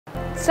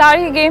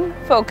सारी game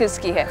focus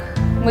की है।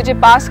 मुझे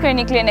पास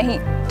करने के लिए नहीं,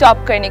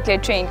 टॉप करने के लिए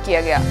ट्रेन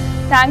किया गया।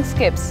 Thanks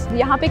kips.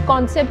 यहाँ पे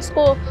कॉन्सेप्ट्स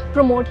को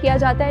प्रमोट किया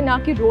जाता है, ना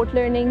कि रोट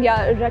लर्निंग या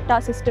रट्टा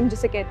सिस्टम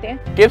जिसे कहते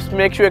हैं। Kips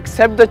makes you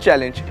accept the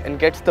challenge and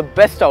gets the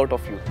best out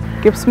of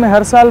you. Kips में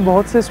हर साल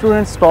बहुत से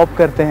स्टूडेंट्स टॉप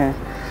करते हैं।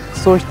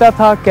 सोचता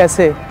था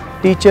कैसे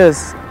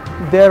teachers,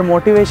 there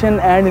motivation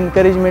and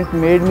encouragement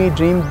made me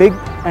dream big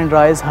and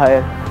rise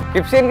higher.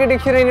 किप्सियन की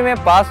डिक्शनरी में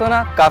पास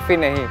होना काफ़ी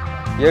नहीं,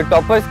 ये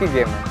टॉपर्स की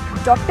गेम है।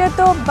 डॉक्टर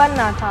तो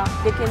बनना था,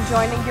 लेकिन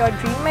joining your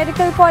dream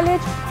medical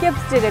college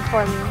kips did it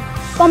for me.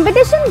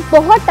 Competition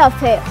बहुत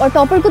टफ है और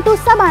टॉपर को तो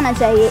सब आना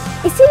चाहिए,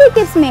 इसीलिए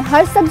किप्स में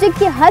हर सब्जेक्ट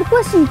के हर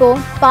क्वेश्चन को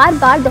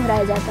बार-बार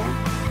दोहराया जाता है।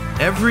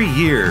 Every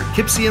year,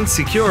 KIPSians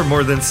secure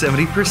more than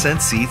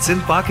 70% seats in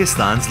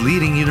Pakistan's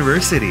leading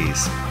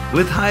universities,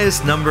 with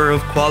highest number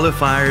of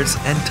qualifiers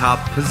and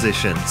top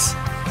positions.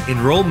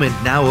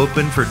 Enrollment now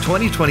open for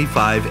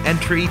 2025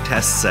 entry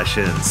test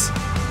sessions.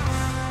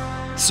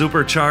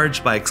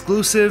 Supercharged by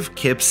exclusive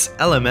KIPS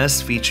LMS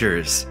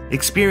features.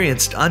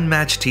 Experienced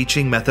unmatched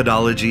teaching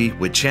methodology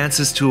with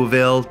chances to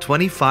avail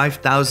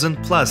 25,000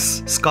 plus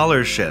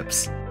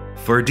scholarships.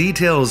 For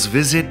details,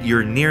 visit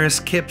your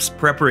nearest KIPS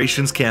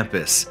Preparations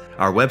campus,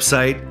 our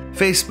website,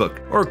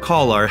 Facebook, or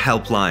call our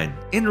helpline.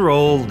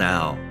 Enroll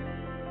now.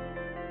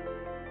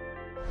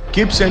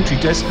 KIPS Entry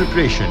Test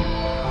Preparation.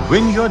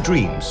 Win your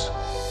dreams.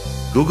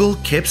 Google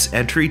KIPS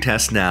Entry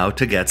Test now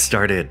to get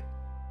started.